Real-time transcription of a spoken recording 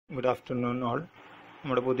Good afternoon all.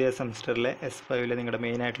 നമ്മുടെ പുതിയ സെമിസ്റ്ററിലെ S5 നിങ്ങളുടെ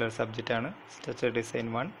മെയിൻ ആയിട്ടുള്ള ഒരു സബ്ജക്റ്റാണ് സ്ട്രക്ചർ ഡിസൈൻ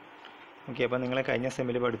 1. ഓക്കെ, അപ്പോൾ നിങ്ങൾ കഴിഞ്ഞ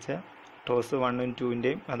സെമ്മിൽ പഠിച്ച ടോസ് 1ഉം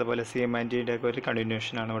 2ൻ്റെയും അതുപോലെ CM&Tൻ്റെ ഒക്കെ ഒരു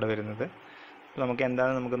കണ്ടിന്യൂഷനാണ് ഇവിടെ വരുന്നത്. അപ്പോൾ നമുക്ക്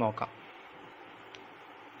എന്താണെന്ന് നമുക്ക് നോക്കാം.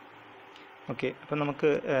 ഓക്കെ, അപ്പോൾ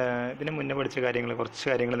നമുക്ക് ഇതിന് മുന്നേ പഠിച്ച കുറച്ച്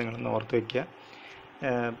കാര്യങ്ങൾ നിങ്ങളൊന്ന് ഓർത്ത് വയ്ക്കുക.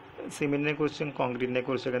 സിമെൻറ്റിനെ കുറിച്ചും കോൺക്രീറ്റിനെ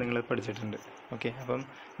കുറിച്ചൊക്കെ നിങ്ങൾ പഠിച്ചിട്ടുണ്ട്. ഓക്കെ, അപ്പം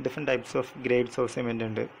different types of grades of cement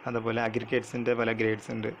ഉണ്ട്, അതുപോലെ അഗ്രിഗേറ്റ്സിൻ്റെ പല ഗ്രേഡ്സ്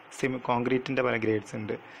ഉണ്ട്, കോൺക്രീറ്റിൻ്റെ പല ഗ്രേഡ്സ്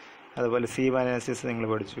ഉണ്ട്, അതുപോലെ സീവ് അനാലിസിസ് നിങ്ങൾ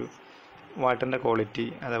പഠിച്ചു, വാട്ടറിൻ്റെ ക്വാളിറ്റി,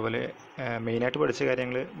 അതുപോലെ മെയിനായിട്ട് പഠിച്ച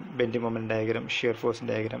കാര്യങ്ങൾ bending moment diagram, shear force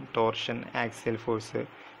diagram, torsion, axial force,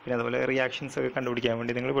 പിന്നെ അതുപോലെ റിയാക്ഷൻസ് ഒക്കെ കണ്ടുപിടിക്കാൻ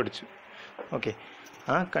വേണ്ടി നിങ്ങൾ പഠിച്ചു. ഓക്കെ,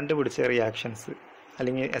 ആ കണ്ടുപിടിച്ച റിയാക്ഷൻസ്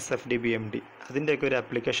അല്ലെങ്കിൽ SFD BMD അതിൻ്റെയൊക്കെ ഒരു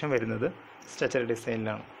ആപ്ലിക്കേഷൻ വരുന്നത് സ്ട്രക്ചർ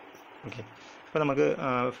ഡിസൈനിലാണ്. ഓക്കെ, അപ്പോൾ നമുക്ക്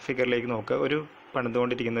ഫിഗറിലേക്ക് നോക്കുക. ഒരു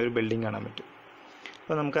പണിതുകൊണ്ടിരിക്കുന്ന ഒരു ബിൽഡിംഗ് കാണാൻ പറ്റും.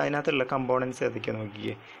 അപ്പോൾ നമുക്ക് അതിനകത്തുള്ള കമ്പോണൻസ് ഏതൊക്കെയാണ്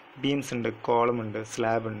നോക്കിയേ. ബീംസ് ഉണ്ട്, കോളം ഉണ്ട്,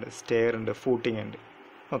 സ്ലാബ് ഉണ്ട്, സ്റ്റെയർ ഉണ്ട്, ഫൂട്ടിംഗ് ഉണ്ട്.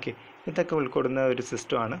 ഓക്കെ, ഇതൊക്കെ ഉൾക്കൊള്ളുന്ന ഒരു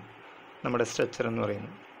സിസ്റ്റമാണ് നമ്മുടെ സ്ട്രക്ചർ എന്ന്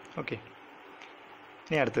പറയുന്നത്. ഓക്കെ,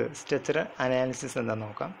 ഇനി അടുത്ത് സ്ട്രക്ചർ അനാലിസിസ് എന്താണെന്ന്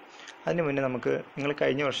നോക്കാം. അതിന് മുന്നേ നമുക്ക് നിങ്ങൾ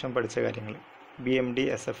കഴിഞ്ഞ വർഷം പഠിച്ച കാര്യങ്ങൾ BMD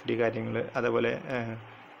SFD കാര്യങ്ങൾ, അതുപോലെ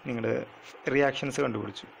നിങ്ങൾ റിയാക്ഷൻസ്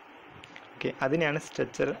കണ്ടുപിടിച്ചു. ഓക്കെ, അതിനെയാണ്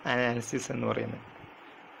സ്ട്രക്ചർ അനാലിസിസ് എന്ന് പറയുന്നത്.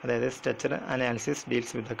 അതായത് structure analysis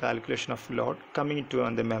deals with the calculation of load coming to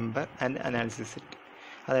on the member and analysis it.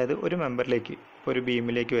 അതായത് ഒരു മെമ്പറിലേക്ക്, ഇപ്പോൾ ഒരു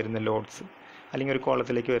ബീമിലേക്ക് വരുന്ന ലോഡ്സ് അല്ലെങ്കിൽ ഒരു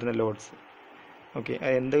കോളത്തിലേക്ക് വരുന്ന ലോഡ്സ്. ഓക്കെ,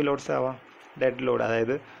 എന്ത് ലോഡ്സ് ആവാം? ഡെഡ് ലോഡ്,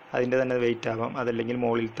 അതായത് അതിൻ്റെ തന്നെ വെയിറ്റ് ആവാം, അതല്ലെങ്കിൽ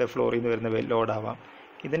മുകളിലത്തെ ഫ്ലോറിൽ നിന്ന് വരുന്ന ലോഡാവാം.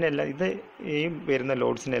 ഇത് ഈ വരുന്ന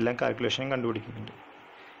ലോഡ്സിൻ്റെ എല്ലാം കാൽക്കുലേഷൻ കണ്ടുപിടിക്കുന്നുണ്ട്.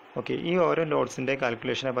 ഓക്കെ, ഈ ഓരോ ലോഡ്സിൻ്റെ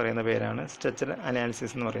കാൽക്കുലേഷനെ പറയുന്ന പേരാണ് സ്ട്രക്ചർ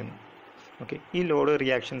അനാലിസിസ് എന്ന് പറയുന്നത്. ഓക്കെ, ഈ ലോഡ്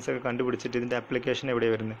റിയാക്ഷൻസ് ഒക്കെ കണ്ടുപിടിച്ചിട്ട് ഇതിൻ്റെ ആപ്ലിക്കേഷൻ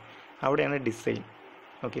എവിടെയാണ് വരുന്നത്? അവിടെയാണ് ഡിസൈൻ.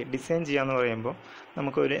 ഓക്കെ, ഡിസൈൻ ചെയ്യാന്ന് പറയുമ്പോൾ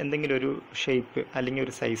നമുക്കൊരു എന്തെങ്കിലും ഒരു ഷേപ്പ് അല്ലെങ്കിൽ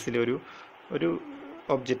ഒരു സൈസിൽ ഒരു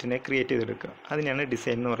ഒബ്ജക്റ്റിനെ ക്രിയേറ്റ് ചെയ്തെടുക്കുക. അതിനാണ്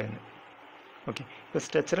ഡിസൈൻ എന്ന് പറയുന്നത്. ഓക്കെ, ഇപ്പോൾ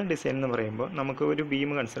സ്ട്രക്ചറൽ ഡിസൈൻ എന്ന് പറയുമ്പോൾ നമുക്ക് ഒരു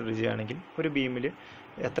ബീം കൺസിഡർ ചെയ്യുകയാണെങ്കിൽ ഒരു ബീമിൽ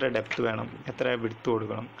എത്ര ഡെപ്ത് വേണം, എത്ര വിഡ്ത്ത്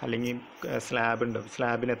കൊടുക്കണം, അല്ലെങ്കിൽ സ്ലാബ് ഉണ്ട്,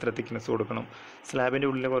 സ്ലാബിന് എത്ര തിക്നെസ് കൊടുക്കണം, സ്ലാബിൻ്റെ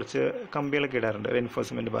ഉള്ളിൽ കുറച്ച് കമ്പികളൊക്കെ ഇടാറുണ്ട്,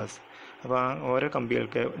 റെയിൻഫോഴ്സ്മെൻറ്റ് ബാസ്. അപ്പോൾ ആ ഓരോ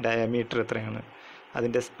കമ്പികൾക്ക് ഡയമീറ്റർ എത്രയാണ്,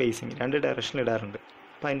 അതിൻ്റെ സ്പേസിങ് 2 ഡയറക്ഷനിൽ ഇടാറുണ്ട്.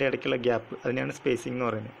 അപ്പോൾ അതിൻ്റെ ഇടയ്ക്കുള്ള ഗ്യാപ്പ്, അതിനെയാണ് സ്പേസിങ് എന്ന്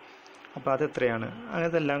പറയുന്നത്. അപ്പോൾ അതെത്രയാണ്,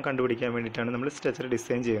 അങ്ങനത്തെല്ലാം കണ്ടുപിടിക്കാൻ വേണ്ടിയിട്ടാണ് നമ്മൾ സ്ട്രക്ചർ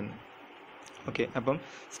ഡിസൈൻ ചെയ്യുന്നത്. ഓക്കെ, അപ്പം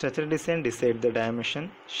structure design decide the dimension,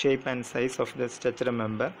 shape and size of the structure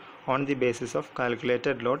member on the basis of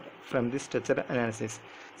calculated load from the structure analysis.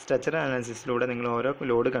 Structure അനാലിസിസിലൂടെ നിങ്ങൾ ഓരോ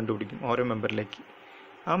ലോഡ് കണ്ടുപിടിക്കും ഓരോ മെമ്പറിലേക്ക്.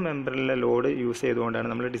 ആ മെമ്പറിലെ ലോഡ് യൂസ് ചെയ്തുകൊണ്ടാണ്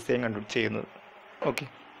നമ്മൾ ഡിസൈൻ ചെയ്യുന്നത്. ഓക്കെ,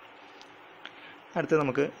 അടുത്ത്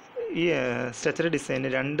നമുക്ക് ഈ സ്ട്രക്ചർ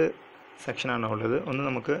ഡിസൈന് 2 സെക്ഷനാണ് ഉള്ളത്. ഒന്ന്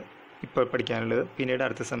നമുക്ക് ഇപ്പോൾ പഠിക്കാനുള്ളത്, പിന്നീട്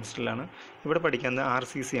അടുത്ത സെമിസ്റ്ററിലാണ്. ഇവിടെ പഠിക്കുന്നത്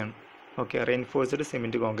RCC ആണ്. Okay, reinforced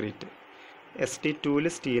cement concrete. ST2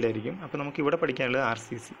 സ്റ്റീലായിരിക്കും. അപ്പോൾ നമുക്ക് ഇവിടെ പഠിക്കാനുള്ളത്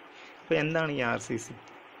RCC. അപ്പോൾ എന്താണ് ഈ RCC?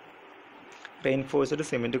 Reinforced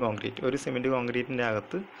cement concrete. ഒരു സിമെൻറ്റ് കോൺക്രീറ്റിൻ്റെ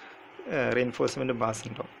അകത്ത് റെയിൻഫോഴ്സ്മെൻറ്റ് ബാസ്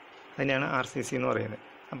ഉണ്ടാവും. അതിനെയാണ് RCC എന്ന് പറയുന്നത്.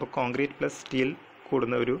 അപ്പോൾ കോൺക്രീറ്റ് പ്ലസ് സ്റ്റീൽ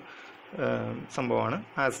കൂടുന്ന ഒരു സംഭവമാണ്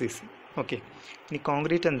RCC. ഓക്കെ, ഇനി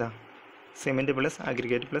കോൺക്രീറ്റ് എന്താ? Cement plus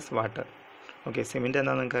aggregate plus water. Okay, cement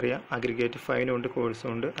എന്താണെന്ന് നിങ്ങൾക്കറിയാം. അഗ്രിഗേറ്റ് ഫൈനും ഉണ്ട്, കോഴ്സും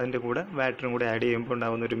ഉണ്ട്, അതിൻ്റെ കൂടെ വാട്ടറും കൂടെ ആഡ് ചെയ്യുമ്പോൾ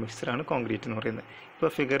ഉണ്ടാകുന്ന ഒരു മിക്സറാണ് കോൺക്രീറ്റ് എന്ന് പറയുന്നത്.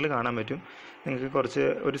 ഇപ്പോൾ ഫിഗറിൽ കാണാൻ പറ്റും നിങ്ങൾക്ക്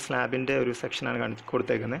ഒരു സ്ലാബിൻ്റെ ഒരു സെക്ഷനാണ്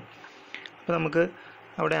കൊടുത്തേക്കുന്നത്. അപ്പോൾ നമുക്ക്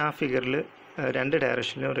അവിടെ ആ ഫിഗറിൽ 2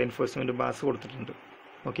 ഡയറക്ഷനിലും റെയിൻഫോഴ്സ്മെൻറ്റ് ബാസ് കൊടുത്തിട്ടുണ്ട്.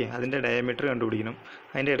 ഓക്കെ, അതിൻ്റെ ഡയമീറ്റർ കണ്ടുപിടിക്കണം,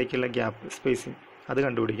 അതിൻ്റെ ഇടയ്ക്കുള്ള ഗ്യാപ്പ്, സ്പേസിങ് അത്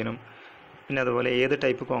കണ്ടുപിടിക്കണം. പിന്നെ അതുപോലെ ഏത്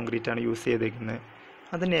ടൈപ്പ് കോൺക്രീറ്റ് ആണ് യൂസ് ചെയ്തേക്കുന്നത്,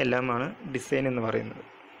 അതിനെല്ലാമാണ് ഡിസൈൻ എന്ന് പറയുന്നത്.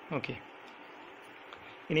 ഓക്കെ,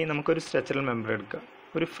 ഇനി നമുക്കൊരു സ്ട്രക്ചറൽ മെമ്പർ എടുക്കുക,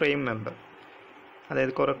 ഒരു ഫ്രെയിം മെമ്പർ,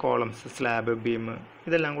 അതായത് കുറേ കോളംസ്, സ്ലാബ്, ബീം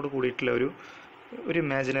ഇതെല്ലാം കൂടിയിട്ടുള്ള ഒരു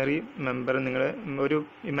ഇമാജിനറി മെമ്പർ. നിങ്ങൾ ഒരു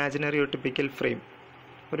ഇമാജിനറി ഒരു ടിപ്പിക്കൽ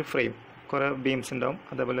ഒരു ഫ്രെയിം, കുറേ ബീംസ് ഉണ്ടാവും,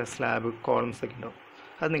 അതേപോലെ സ്ലാബ്, കോളംസ് ഒക്കെ ഉണ്ടാവും.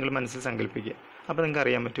 അത് നിങ്ങൾ മനസ്സിൽ സങ്കല്പിക്കുക. അപ്പോൾ നിങ്ങൾക്ക്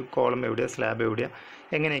അറിയാൻ പറ്റും കോളം എവിടെയാണ്, സ്ലാബ് എവിടെയാണ്,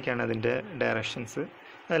 എങ്ങനെയൊക്കെയാണ് അതിൻ്റെ ഡയറക്ഷൻസ്,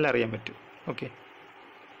 അതെല്ലാം അറിയാൻ പറ്റും. ഓക്കെ,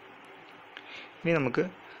 ഇനി നമുക്ക്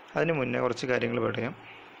അതിന് മുന്നേ കുറച്ച് കാര്യങ്ങൾ പറയാം.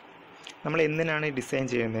 നമ്മൾ എന്തിനാണ് ഡിസൈൻ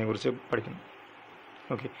ചെയ്യുന്നതിനെ കുറിച്ച് പഠിക്കണം.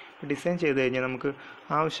 ഓക്കെ, ഡിസൈൻ ചെയ്ത് കഴിഞ്ഞാൽ നമുക്ക്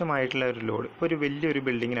ആവശ്യമായിട്ടുള്ള ഒരു ലോഡ്, ഇപ്പോൾ ഒരു വലിയൊരു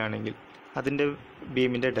ബിൽഡിങ്ങിനാണെങ്കിൽ അതിൻ്റെ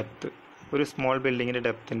ബീമിൻ്റെ ഡെപ്ത്ത്, ഒരു സ്മോൾ ബിൽഡിങ്ങിൻ്റെ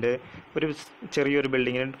ഡെപ്തിൻ്റെ ഒരു ചെറിയൊരു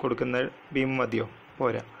ബിൽഡിങ്ങിന് കൊടുക്കുന്ന ബീം മതിയോ?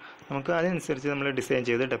 പോരാ. നമുക്ക് അതനുസരിച്ച് നമ്മൾ ഡിസൈൻ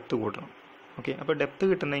ചെയ്ത് ഡെപ്ത്ത് കൂട്ടണം. ഓക്കെ, അപ്പോൾ ഡെപ്ത്ത്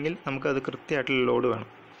കിട്ടണമെങ്കിൽ നമുക്കത് കൃത്യമായിട്ടുള്ള ലോഡ് വേണം.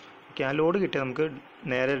 ഓക്കെ, ആ ലോഡ് കിട്ടിയാൽ നമുക്ക്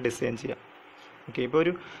നേരെ ഡിസൈൻ ചെയ്യാം. ഓക്കെ, ഇപ്പോൾ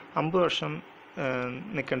ഒരു 50 വർഷം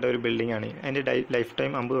നിൽക്കേണ്ട ഒരു ബിൽഡിംഗ് ആണെങ്കിൽ അതിൻ്റെ ലൈഫ്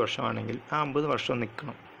ടൈം 50 വർഷമാണെങ്കിൽ ആ 50 വർഷം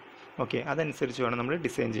നിൽക്കണം. ഓക്കെ, അതനുസരിച്ച് വേണം നമ്മൾ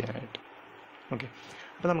ഡിസൈൻ ചെയ്യാനായിട്ട്. ഓക്കെ,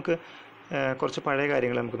 അപ്പോൾ നമുക്ക് കുറച്ച് പഴയ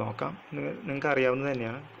കാര്യങ്ങൾ നമുക്ക് നോക്കാം. നിങ്ങൾക്ക് അറിയാവുന്നത്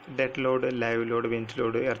തന്നെയാണ്. Dead load, live load, wind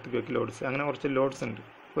load, earth quake lords, അങ്ങനെ കുറച്ച് ലോഡ്സ് ഉണ്ട്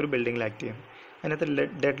ഒരു ബിൽഡിങ്ങിൽ ആക്ട് ചെയ്യുന്നത്. അതിനകത്ത്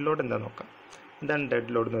ഡെഡ് ലോഡ് എന്താ നോക്കാം. എന്താണ്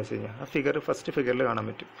ഡെഡ് ലോഡ് എന്ന് വെച്ച് കഴിഞ്ഞാൽ ആ ഫസ്റ്റ് ഫിഗറിൽ കാണാൻ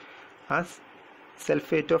പറ്റും. ആ സെൽഫ്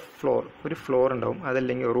വെയ്റ്റ് ഓഫ് ഫ്ലോർ, ഒരു ഫ്ലോർ ഉണ്ടാവും,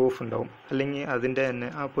 അതല്ലെങ്കിൽ റൂഫ് ഉണ്ടാവും, അല്ലെങ്കിൽ അതിൻ്റെ തന്നെ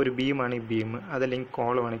അപ്പോൾ ഒരു ബീമാണ് ഈ ബീം, അതല്ലെങ്കിൽ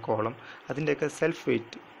കോളമാണ് ഈ കോളം, അതിൻ്റെയൊക്കെ സെൽഫ്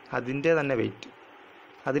വെയ്റ്റ്, അതിൻ്റെ തന്നെ വെയ്റ്റ്,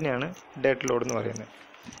 അതിനെയാണ് ഡെഡ് ലോഡ് എന്ന് പറയുന്നത്.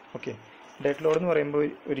 ഓക്കെ, ഡെഡ് ലോഡ് എന്ന് പറയുമ്പോൾ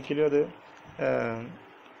ഒരിക്കലും അത്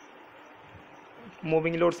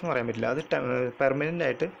മൂവിങ് ലോഡ്സ് എന്ന് പറയാൻ പറ്റില്ല. അത് പെർമനൻ്റ്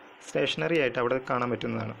ആയിട്ട് സ്റ്റേഷനറി ആയിട്ട് അവിടെ കാണാൻ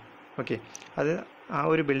പറ്റുന്നതാണ്. ഓക്കെ, അത് ആ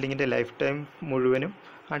ഒരു ബിൽഡിങ്ങിൻ്റെ ലൈഫ് ടൈം മുഴുവനും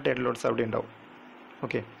ആ ഡെഡ് ലോഡ്സ് അവിടെ ഉണ്ടാവും.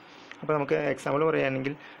 ഓക്കെ, അപ്പോൾ നമുക്ക് എക്സാമ്പിൾ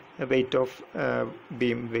പറയുകയാണെങ്കിൽ weight of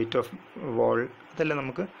beam, weight of വാൾ, അതെല്ലാം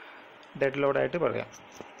നമുക്ക് ഡെഡ് ലോഡായിട്ട് പറയാം.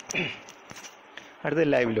 അടുത്തത്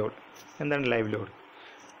ലൈവ് ലോഡ്. എന്താണ് ലൈവ് ലോഡ്?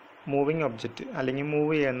 മൂവിങ് ഒബ്ജക്റ്റ് അല്ലെങ്കിൽ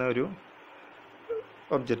മൂവ് ചെയ്യുന്ന ഒരു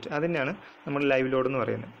ഒബ്ജക്റ്റ്, അതിനെയാണ് നമ്മൾ ലൈവ് ലോഡ് എന്ന്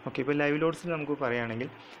പറയുന്നത്. ഓക്കെ, ഇപ്പോൾ ലൈവ് ലോഡ്സിൽ നമുക്ക് പറയുകയാണെങ്കിൽ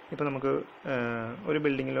ഇപ്പോൾ നമുക്ക് ഒരു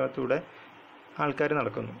ബിൽഡിങ്ങിലൂടെ ആൾക്കാർ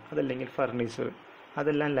നടക്കുന്നു, അതല്ലെങ്കിൽ ഫർണിച്ചർ,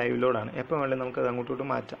 അതെല്ലാം ലൈവ് ലോഡാണ്. എപ്പോൾ വേണമെങ്കിലും നമുക്കത് അങ്ങോട്ടോട്ട്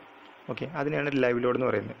മാറ്റാം. ഓക്കെ, അതിനെയാണ് ലൈവ് ലോഡ് എന്ന്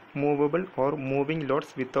പറയുന്നത്. Movable or moving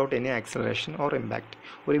lords without any acceleration or impact.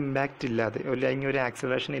 ഒരു ഇമ്പാക്റ്റ് ഇല്ലാതെ അല്ലെങ്കിൽ ഒരു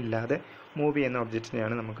ആക്സലറേഷൻ ഇല്ലാതെ മൂവ് ചെയ്യുന്ന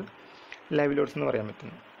ഒബ്ജക്റ്റിനെയാണ് നമുക്ക് ലൈവ് ലോഡ്സ് എന്ന് പറയാൻ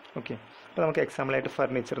പറ്റുന്നത്. ഓക്കെ, അപ്പോൾ നമുക്ക് എക്സാമ്പിളായിട്ട്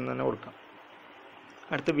ഫർണിച്ചർ എന്ന് തന്നെ കൊടുക്കാം.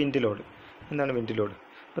 അടുത്ത വിൻഡ് ലോഡ്. എന്താണ് വിൻഡ് ലോഡ്?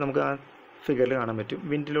 അപ്പോൾ നമുക്ക് ആ ഫിഗറിൽ കാണാൻ പറ്റും.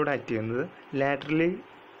 വിൻഡ് ലോഡ് ആക്ട് ചെയ്യുന്നത്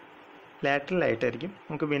ലാറ്ററലായിട്ടായിരിക്കും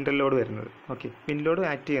നമുക്ക് വിൻഡ് ലോഡ് വരുന്നത്. ഓക്കെ, വിൻഡ് ലോഡ്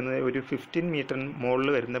ആക്ട് ചെയ്യുന്നത് ഒരു 15 മീറ്റർ മുകളിൽ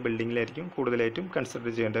വരുന്ന ബിൽഡിങ്ങിലായിരിക്കും കൂടുതലായിട്ടും കൺസിഡർ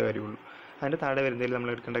ചെയ്യേണ്ട കാര്യമുള്ളൂ. അതിൻ്റെ താഴെ വരുന്നതിൽ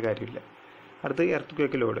നമ്മൾ എടുക്കേണ്ട കാര്യമില്ല. അടുത്ത് earth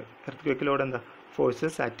quake load. Earth quake load എന്താ?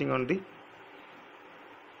 Forces acting on the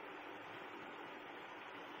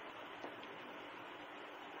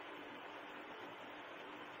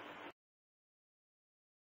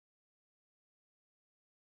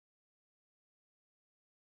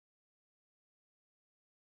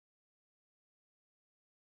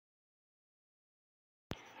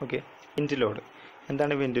okay, wind load.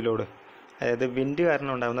 എന്താണ് വിൻഡ് ലോഡ്? അതായത് വിൻഡ്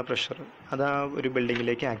കാരണം ഉണ്ടാകുന്ന പ്രഷർ അത് ആ ഒരു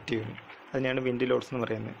ബിൽഡിങ്ങിലേക്ക് ആക്ട് ചെയ്യുന്നു. അതിനെയാണ് വിൻഡ് ലോഡ്സ് എന്ന്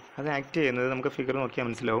പറയുന്നത്. അത് ആക്ട് ചെയ്യുന്നത് നമുക്ക് ഫിഗർ നോക്കിയാൽ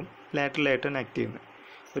മനസ്സിലാവും. ലാറ്ററലായിട്ടാണ് ആക്ട് ചെയ്യുന്നത്.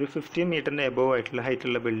 ഒരു 15 മീറ്ററിൻ്റെ എബോവ് ആയിട്ടുള്ള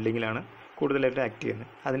ഹൈറ്റുള്ള ബിൽഡിങ്ങിലാണ് കൂടുതലായിട്ട് ആക്ട് ചെയ്യുന്നത്.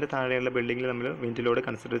 അതിൻ്റെ താഴെയുള്ള ബിൽഡിങ്ങിൽ നമ്മൾ വിൻഡ് ലോഡ്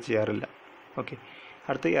കൺസിഡർ ചെയ്യാറില്ല. ഓക്കെ,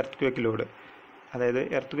 അടുത്ത് എർത്ത് ക്വേക്ക് ലോഡ്. അതായത്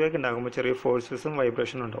എർത്ത് ക്വേക്ക് ഉണ്ടാകുമ്പോൾ ചെറിയ ഫോഴ്സസും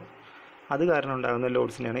വൈബ്രേഷനും ഉണ്ടാവും. അത് കാരണം ഉണ്ടാകുന്ന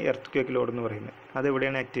ലോഡ്സിനെയാണ് എർത്ത് ക്വേക്ക് ലോഡ് എന്ന് പറയുന്നത്. അത്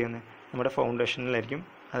എവിടെയാണ് ആക്ട് ചെയ്യുന്നത്? നമ്മുടെ ഫൗണ്ടേഷനിലായിരിക്കും.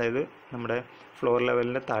 അതായത് നമ്മുടെ ഫ്ലോർ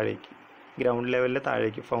ലെവലിൻ്റെ താഴേക്ക്, ഗ്രൗണ്ട് ലെവലിൻ്റെ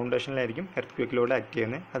താഴേക്ക് ഫൗണ്ടേഷനിലായിരിക്കും എർത്ത് ക്വേക്ക് ലോഡ് ആക്ട്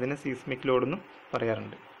ചെയ്യുന്നത്. അതിനെ സീസ്മിക് ലോഡെന്നും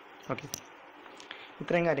പറയാറുണ്ട്. ഓക്കെ,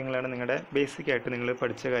 ഇത്രയും കാര്യങ്ങളാണ് നിങ്ങളുടെ ബേസിക്കായിട്ട് നിങ്ങൾ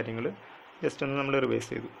പഠിച്ച കാര്യങ്ങൾ. ജസ്റ്റ് ഒന്ന് നമ്മൾ റിവൈസ്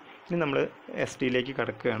ചെയ്തു. ഇനി നമ്മൾ STയിലേക്ക്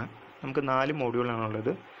കടക്കുകയാണ്. നമുക്ക് 4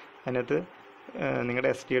 മോഡ്യൂളാണുള്ളത്. അതിനകത്ത്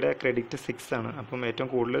നിങ്ങളുടെ STയുടെ ക്രെഡിറ്റ് 6 ആണ്. അപ്പം ഏറ്റവും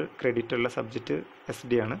കൂടുതൽ ക്രെഡിറ്റ് ഉള്ള സബ്ജക്റ്റ്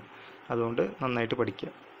SD ആണ്. അതുകൊണ്ട് നന്നായിട്ട് പഠിക്കുക.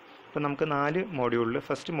 അപ്പോൾ നമുക്ക് 4 മോഡ്യൂളിൽ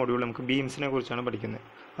ഫസ്റ്റ് മോഡ്യൂൾ നമുക്ക് ബീംസിനെ കുറിച്ചാണ് പഠിക്കുന്നത്.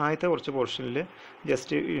 ആദ്യത്തെ കുറച്ച് പോർഷനിൽ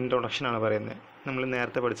ജസ്റ്റ് ഇൻട്രൊഡക്ഷനാണ് പറയുന്നത്. നമ്മൾ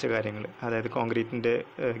നേരത്തെ പഠിച്ച കാര്യങ്ങൾ, അതായത് കോൺക്രീറ്റിൻ്റെ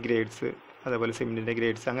ഗ്രേഡ്സ്, അതേപോലെ സിമെൻറ്റിൻ്റെ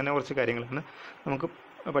ഗ്രേഡ്സ്, അങ്ങനെ കുറച്ച് കാര്യങ്ങളാണ് നമുക്ക്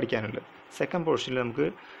പഠിക്കാനുള്ളത്. സെക്കൻഡ് പോർഷനിൽ നമുക്ക്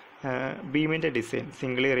ബീമിൻ്റെ design,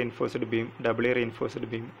 സിംഗിളി reinforced beam, ഡബിളി reinforced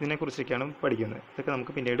beam, ഇതിനെക്കുറിച്ചൊക്കെയാണ് പഠിക്കുന്നത്. ഇതൊക്കെ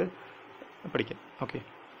നമുക്ക് പിന്നീട് പഠിക്കാം. ഓക്കെ,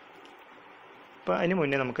 അപ്പോൾ അതിന്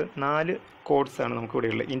മുന്നേ നമുക്ക് 4 കോഡ്സാണ് നമുക്ക്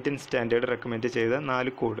ഇവിടെയുള്ളത്. ഇന്ത്യൻ സ്റ്റാൻഡേർഡ് റെക്കമെൻഡ് ചെയ്ത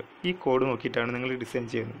 4 കോഡ്. ഈ കോഡ് നോക്കിയിട്ടാണ് നിങ്ങൾ ഡിസൈൻ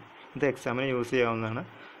ചെയ്യുന്നത്. ഇത് എക്സാമിന് യൂസ് ചെയ്യാവുന്നതാണ്.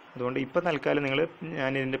 അതുകൊണ്ട് ഇപ്പോൾ തൽക്കാലം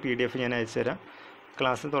ഞാനിതിൻ്റെ PDF ഞാൻ അയച്ചു തരാം.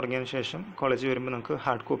 ക്ലാസ് തുടങ്ങിയതിന് ശേഷം കോളേജ് വരുമ്പോൾ നമുക്ക്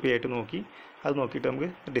ഹാർഡ് കോപ്പി ആയിട്ട് നോക്കി അത് നോക്കിയിട്ട് നമുക്ക്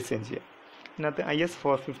ഡിസൈൻ ചെയ്യാം. ഇതിനകത്ത് IS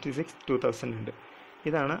 456/2000 ഉണ്ട്.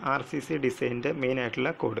 ഇതാണ് RCC ഡിസൈനിൻ്റെ മെയിൻ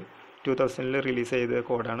ആയിട്ടുള്ള കോഡ്. 2000 റിലീസ് ചെയ്ത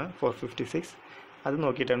കോഡാണ് 456. അത്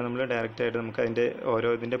നോക്കിയിട്ടാണ് നമ്മൾ ഡയറക്റ്റായിട്ട് നമുക്ക് അതിൻ്റെ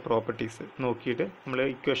ഇതിൻ്റെ പ്രോപ്പർട്ടീസ് നോക്കിയിട്ട് നമ്മൾ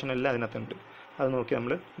ഇക്വേഷൻ എല്ലാം അതിനകത്തുണ്ട്. അത് നോക്കി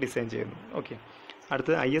നമ്മൾ ഡിസൈൻ ചെയ്യുന്നു. ഓക്കെ,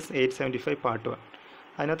 അടുത്തത് IS 875 പാർട്ട് 1.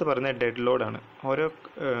 അതിനകത്ത് പറയുന്നത് ഡെഡ് ലോഡാണ്. ഓരോ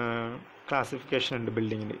ക്ലാസിഫിക്കേഷൻ ഉണ്ട്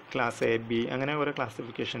ബിൽഡിങ്ങിൽ. ക്ലാസ് A, B, അങ്ങനെ ഓരോ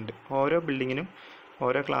ക്ലാസിഫിക്കേഷൻ ഉണ്ട്. ഓരോ ബിൽഡിങ്ങിനും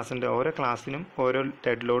ഓരോ ക്ലാസ് ഉണ്ട്. ഓരോ ക്ലാസ്സിനും ഓരോ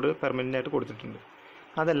ഡെഡ് ലോഡ് പെർമനൻ്റ് ആയിട്ട് കൊടുത്തിട്ടുണ്ട്.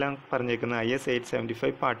 അതെല്ലാം പറഞ്ഞേക്കുന്നത് IS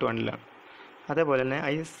 875 പാർട്ട് 1ലാണ്. അതേപോലെ തന്നെ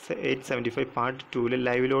IS 875 പാർട്ട് 2ൽ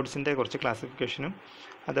ലൈവ് ലോഡ്സിൻ്റെ കുറച്ച് ക്ലാസിഫിക്കേഷനും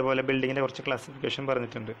അതേപോലെ ബിൽഡിങ്ങിൻ്റെ കുറച്ച് ക്ലാസിഫിക്കേഷൻ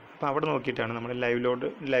പറഞ്ഞിട്ടുണ്ട്. അപ്പോൾ അവിടെ നോക്കിയിട്ടാണ് നമ്മൾ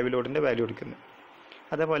ലൈവ് ലോഡിൻ്റെ വാല്യൂ എടുക്കുന്നത്.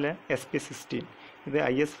 അതേപോലെ SP16, ഇത്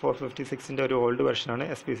IS 456ൻ്റെ ഒരു ഓൾഡ് വെർഷനാണ്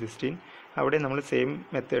SP16. അവിടെ നമ്മൾ സെയിം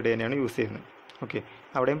മെത്തേഡ് തന്നെയാണ് യൂസ് ചെയ്യുന്നത്. ഓക്കെ,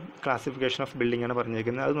 അവിടെയും ക്ലാസിഫിക്കേഷൻ ഓഫ് ബിൽഡിംഗ് ആണ്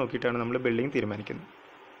പറഞ്ഞിരിക്കുന്നത്. അത് നോക്കിയിട്ടാണ് നമ്മൾ ബിൽഡിംഗ് തീരുമാനിക്കുന്നത്.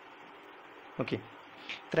 ഓക്കെ,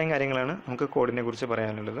 ഇത്രയും കാര്യങ്ങളാണ് നമുക്ക് കോഡിനെ കുറിച്ച്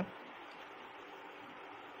പറയാനുള്ളത്.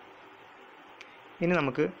 ഇനി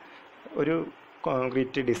നമുക്ക് ഒരു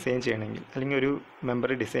കോൺക്രീറ്റ് ഡിസൈൻ ചെയ്യണമെങ്കിൽ അല്ലെങ്കിൽ ഒരു മെമ്പർ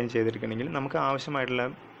ഡിസൈൻ ചെയ്തെടുക്കണമെങ്കിൽ നമുക്ക് ആവശ്യമായിട്ടുള്ള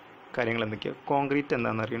കാര്യങ്ങൾ എന്തൊക്കെയാണ്? കോൺക്രീറ്റ്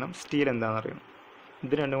എന്താണെന്ന് അറിയണം, സ്റ്റീൽ എന്താണെന്ന് അറിയണം.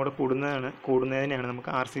 ഇത് രണ്ടും കൂടെ കൂടുന്നതിനെയാണ്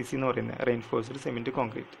നമുക്ക് RCC എന്ന് പറയുന്നത്, റെയിൻഫോഴ്സ്ഡ് സിമെൻറ്റ്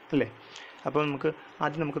കോൺക്രീറ്റ് അല്ലേ. അപ്പോൾ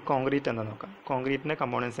ആദ്യം നമുക്ക് കോൺക്രീറ്റ് എന്താണെന്ന് നോക്കാം. കോൺക്രീറ്റിൻ്റെ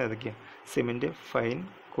കമ്പോണൻസ് ഏതൊക്കെയാണ്? Cement, fine,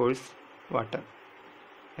 course, water.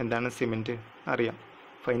 എന്താണ് സിമെൻറ്റ്? അറിയാം.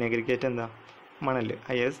 ഫൈൻ അഗ്രിഗേറ്റ് എന്താ? മണൽ.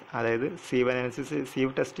 IS അതായത് സീവ് അനാലിസിസ്,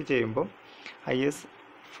 സീവ് ടെസ്റ്റ് ചെയ്യുമ്പോൾ IS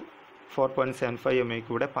 4.75 MA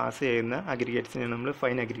കൂടെ പാസ് ചെയ്യുന്ന അഗ്രിഗേറ്റ്സിനെയാണ് നമ്മൾ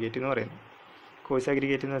ഫൈൻ അഗ്രിഗേറ്റ് എന്ന് പറയുന്നത്. കോഴ്സ്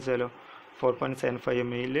അഗ്രിഗേറ്റ് എന്ന് വെച്ചാലോ 4.75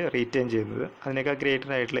 MAയിൽ റീറ്റെയിൻ ചെയ്യുന്നത്, അതിനേക്കാൾ ഗ്രേറ്റർ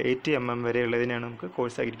ആയിട്ടുള്ള 80 mm വരെ ഉള്ളതിനാണ് നമുക്ക്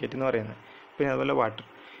കോഴ്സ് അഗ്രിഗേറ്റ് എന്ന് പറയുന്നത്. പിന്നെ അതുപോലെ വാട്ടർ,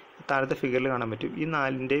 താഴത്തെ ഫിഗറിൽ കാണാൻ പറ്റും. ഈ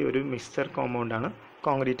നാലിൻ്റെ ഒരു മിക്സ്ചർ കോമ്പൗണ്ടാണ്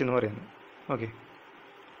കോൺക്രീറ്റ് എന്ന് പറയുന്നത്. ഓക്കെ,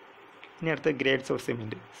 ഇനി അടുത്ത ഗ്രേഡ്സ് ഓഫ്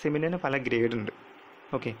സിമെൻറ്റ്. സിമെൻറ്റിന് പല ഗ്രേഡ് ഉണ്ട്.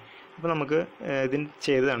 ഓക്കെ, അപ്പോൾ നമുക്ക് ഇതിന്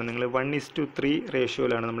ചെയ്തതാണ്. നിങ്ങൾ 1:3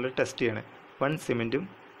 റേഷ്യോയിലാണ് നമ്മൾ ടെസ്റ്റ് ചെയ്യണത്. 1 സിമെൻറ്റും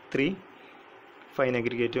 3 ഫൈൻ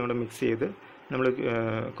അഗ്രിഗേറ്റും കൂടെ മിക്സ് ചെയ്ത് നമ്മൾ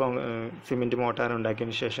സിമെൻറ്റ് മോട്ടാർ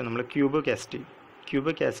ഉണ്ടാക്കിയതിന് ശേഷം നമ്മൾ ക്യൂബ്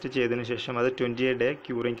കാസ്റ്റ് ചെയ്തതിന് ശേഷം അത് 28 ഡേ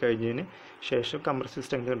ക്യൂറിങ് കഴിഞ്ഞതിന് ശേഷം കംപ്രസീവ്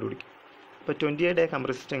സ്ട്രെങ്ത് കണ്ടുപിടിക്കും. അപ്പോൾ 28 ഡേ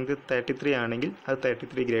കംപ്രസീവ് സ്ട്രെങ്ത് 33 ആണെങ്കിൽ അത്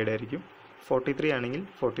 33 ഗ്രേഡ് ആയിരിക്കും, 43 ആണെങ്കിൽ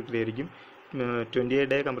 43 ആയിരിക്കും, 28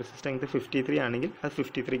 ഡേ കംപ്രസീവ് സ്ട്രെങ്ത് 53 ആണെങ്കിൽ അത്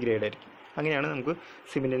 53 ഗ്രേഡ് ആയിരിക്കും. അങ്ങനെയാണ് നമുക്ക്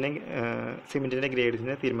സിമെൻറ്റിൻ്റെ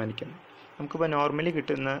ഗ്രേഡ്സിനെ തീരുമാനിക്കുന്നത്. നമുക്കിപ്പോൾ നോർമലി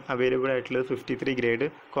കിട്ടുന്ന അവൈലബിൾ ആയിട്ടുള്ളത് 53 ഗ്രേഡ്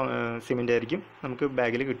സിമെൻ്റ് ആയിരിക്കും നമുക്ക്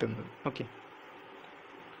ബാഗിൽ കിട്ടുന്നത്. ഓക്കെ,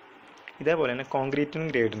 ഇതേപോലെ തന്നെ കോൺക്രീറ്റിനും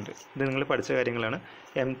ഗ്രേഡ് ഉണ്ട്. ഇത് നിങ്ങൾ പഠിച്ച കാര്യങ്ങളാണ്.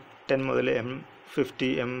 M10 മുതൽ M50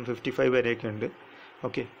 M55 വരെയൊക്കെ ഉണ്ട്.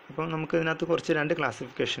 ഓക്കെ, അപ്പോൾ നമുക്ക് ഇതിനകത്ത് കുറച്ച് 2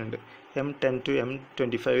 ക്ലാസിഫിക്കേഷൻ ഉണ്ട്. M10 to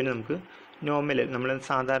M25 നമുക്ക് നോമിനൽ, നമ്മൾ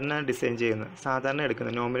സാധാരണ ഡിസൈൻ ചെയ്യുന്നത്, സാധാരണ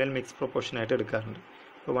എടുക്കുന്നത് നോമിനൽ മിക്സ് പ്രൊപ്പോർഷനായിട്ട് എടുക്കാറുണ്ട്.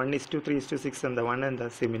 അപ്പോൾ 1:3:6 എന്താ? 1 എന്താ?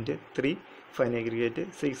 Cement, 3 fine aggregate,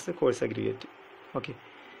 6 coarse aggregate. Okay,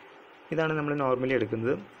 ഇതാണ് നമ്മൾ നോർമലി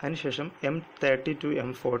എടുക്കുന്നത്. അതിനുശേഷം M30 to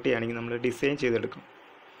M40 ആണെങ്കിൽ നമ്മൾ ഡിസൈൻ ചെയ്തെടുക്കും.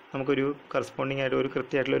 നമുക്കൊരു കറസ്പോണ്ടിങ് ആയിട്ട് ഒരു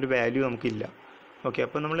കൃത്യമായിട്ടുള്ള ഒരു വാല്യൂ നമുക്കില്ല. ഓക്കെ,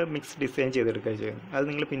 അപ്പോൾ നമ്മൾ മിക്സ് ഡിസൈൻ ചെയ്തെടുക്കുക ചെയ്യുന്നത്. അത്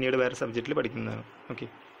നിങ്ങൾ പിന്നീട് വേറെ സബ്ജക്റ്റിൽ പഠിക്കുന്നതാണ്. ഓക്കെ,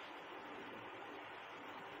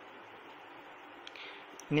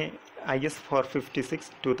 ഇനി IS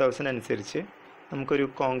 456/2000 അനുസരിച്ച് നമുക്കൊരു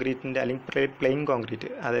കോൺക്രീറ്റിൻ്റെ അല്ലെങ്കിൽ പ്ലെയിൻ കോൺക്രീറ്റ്,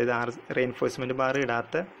 അതായത് റെയിൻഫോഴ്സ്മെൻറ്റ് ബാർ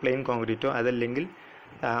ഇടാത്ത പ്ലെയിൻ കോൺക്രീറ്റോ അതല്ലെങ്കിൽ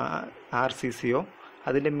RCCയോ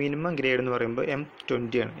അതിൻ്റെ മിനിമം ഗ്രേഡ് എന്ന് പറയുമ്പോൾ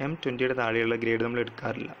M20 ആണ്. M20യുടെ താഴെയുള്ള ഗ്രേഡ് നമ്മൾ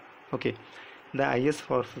എടുക്കാറില്ല. Okay, the IS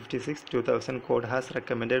 456/2000 code has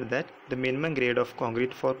recommended that the minimum grade of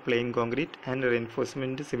concrete for plain concrete and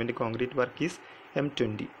reinforcement cement concrete work is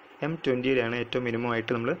M20. M20യിലാണ് ഏറ്റവും മിനിമം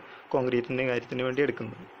ആയിട്ട് നമ്മൾ കോൺക്രീറ്റിൻ്റെ കാര്യത്തിന് വേണ്ടി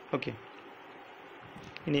എടുക്കുന്നത്. ഓക്കെ,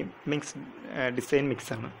 ഇനി ഡിസൈൻ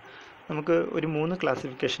മിക്സാണ്. നമുക്ക് ഒരു 3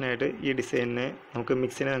 ക്ലാസിഫിക്കേഷനായിട്ട് ഈ ഡിസൈനിനെ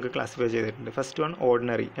മിക്സിനെ ക്ലാസിഫൈ ചെയ്തിട്ടുണ്ട്. First one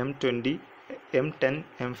ordinary, M20, M10,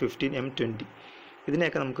 M15, M20.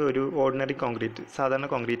 ഇതിനെയൊക്കെ നമുക്ക് ഒരു ഓർഡിനറി കോൺക്രീറ്റ്, സാധാരണ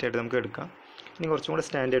കോൺക്രീറ്റ് ആയിട്ട് നമുക്ക് എടുക്കാം. ഇനി കുറച്ചും കൂടെ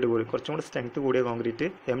സ്ട്രെങ്ത് കൂടിയ കോൺക്രീറ്റ്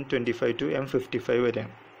M25 to M55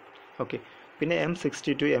 വരെയാണ്. ഓക്കെ, പിന്നെ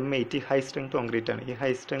M60 to M80 high strength concrete ആണ്. ഈ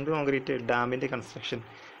ഹൈ സ്ട്രെങ്ത് കോൺക്രീറ്റ് ഡാമിൻ്റെ കൺസ്ട്രക്ഷൻ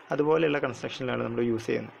അതുപോലെയുള്ള കൺസ്ട്രക്ഷനിലാണ് നമ്മൾ യൂസ്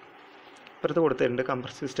ചെയ്യുന്നത്. ഇപ്പുറത്ത് കൊടുത്തിട്ടുണ്ട്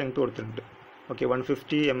കംപ്രസീവ് സ്ട്രെങ്ത് കൊടുത്തിട്ടുണ്ട്. ഓക്കെ,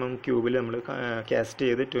 150 mm ക്യൂബിൽ നമ്മൾ കാസ്റ്റ്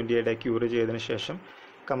ചെയ്ത് 28 ഡേ ക്യൂർ ചെയ്തതിന് ശേഷം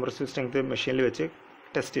കംപ്രസീവ് സ്ട്രെങ്ത് മെഷീനിൽ വെച്ച്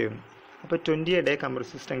ടെസ്റ്റ് ചെയ്യുന്നു. അപ്പോൾ 28 ഡേ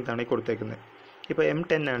കംപ്രസീവ് സ്ട്രെങ്ത് ആണ് കൊടുത്തേക്കുന്നത്. ഇപ്പോൾ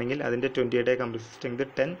M10 ആണെങ്കിൽ അതിൻ്റെ 28 ഡേ കംപ്രസീവ് സ്ട്രെങ്ത്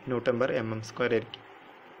 10 Nm² ആയിരിക്കും.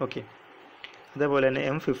 ഓക്കെ, അതേപോലെ തന്നെ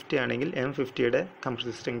M50 ആണെങ്കിൽ M50യുടെ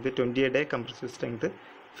compressive strength 28 day compressive strength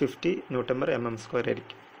 50 Nm²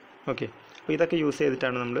 ആയിരിക്കും. ഓക്കെ, അപ്പോൾ ഇതൊക്കെ യൂസ്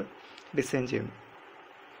ചെയ്തിട്ടാണ് നമ്മൾ ഡിസൈൻ ചെയ്യുന്നത്.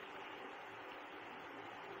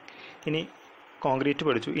 ഇനി കോൺക്രീറ്റ്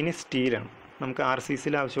പഠിച്ചു, ഇനി സ്റ്റീലാണ്. നമുക്ക്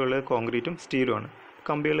RCCയിൽ ആവശ്യമുള്ള കോൺക്രീറ്റും സ്റ്റീലുമാണ്.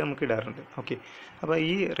 കമ്പികൾ നമുക്ക് ഇടാറുണ്ട്. ഓക്കെ, അപ്പോൾ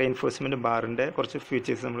ഈ റെയിൻഫോഴ്സ്മെൻറ്റ് ബാറിൻ്റെ കുറച്ച്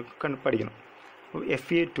ഫീച്ചേഴ്സ് നമ്മൾ പഠിക്കണം.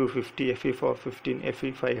 FE 250, FE 415, FE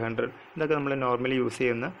 500 ഇതൊക്കെ നമ്മൾ നോർമലി യൂസ്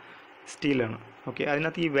ചെയ്യുന്ന സ്റ്റീലാണ്. ഓക്കെ,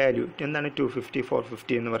 അതിനകത്ത് ഈ വാല്യൂ എന്താണ് 250,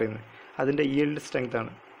 450 എന്ന് പറയുന്നത്? അതിൻ്റെ ഈൽഡ് സ്ട്രെങ്ത്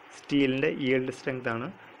ആണ്, സ്റ്റീലിൻ്റെ ഈൽഡ് സ്ട്രെങ്ത് ആണ്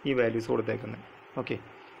ഈ വാല്യൂസ് കൊടുത്തേക്കുന്നത്. ഓക്കെ,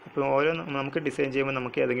 അപ്പോൾ ഓരോ നമുക്ക് ഡിസൈൻ ചെയ്യുമ്പോൾ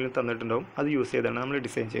നമുക്ക് ഏതെങ്കിലും തന്നിട്ടുണ്ടാവും, അത് യൂസ് ചെയ്താണ് നമ്മൾ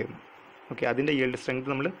ഡിസൈൻ ചെയ്യുന്നത്. ഓക്കെ, അതിൻ്റെ ഈൽഡ്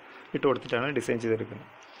സ്ട്രെങ്ത് നമ്മൾ ഇട്ട് കൊടുത്തിട്ടാണ് ഡിസൈൻ ചെയ്തെടുക്കുന്നത്.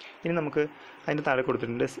 ഇനി നമുക്ക് അതിൻ്റെ താഴെ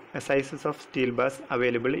കൊടുത്തിട്ടുണ്ട് sizes of steel bass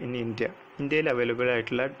available in India. ഇന്ത്യയിൽ അവൈലബിൾ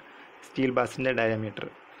ആയിട്ടുള്ള സ്റ്റീൽ ബാസിൻ്റെ ഡയമീറ്റർ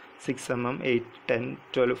 6 mm, 8, 10,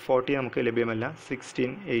 12, 40 നമുക്ക് ലഭ്യമല്ല.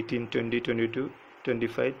 16, 18, 20, 22,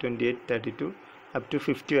 25, 28, 32 അപ് ടു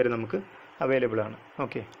 50 വരെ നമുക്ക് അവൈലബിൾ ആണ്.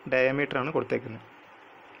 ഓക്കെ, ഡയമീറ്ററാണ് കൊടുത്തേക്കുന്നത്.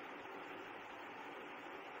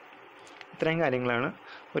 ഇത്രയും കാര്യങ്ങളാണ്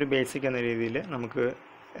ഒരു ബേസിക് എന്ന രീതിയിൽ നമുക്ക്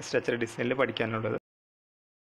സ്ട്രക്ചർ ഡിസൈനിൽ പഠിക്കാനുള്ളത്.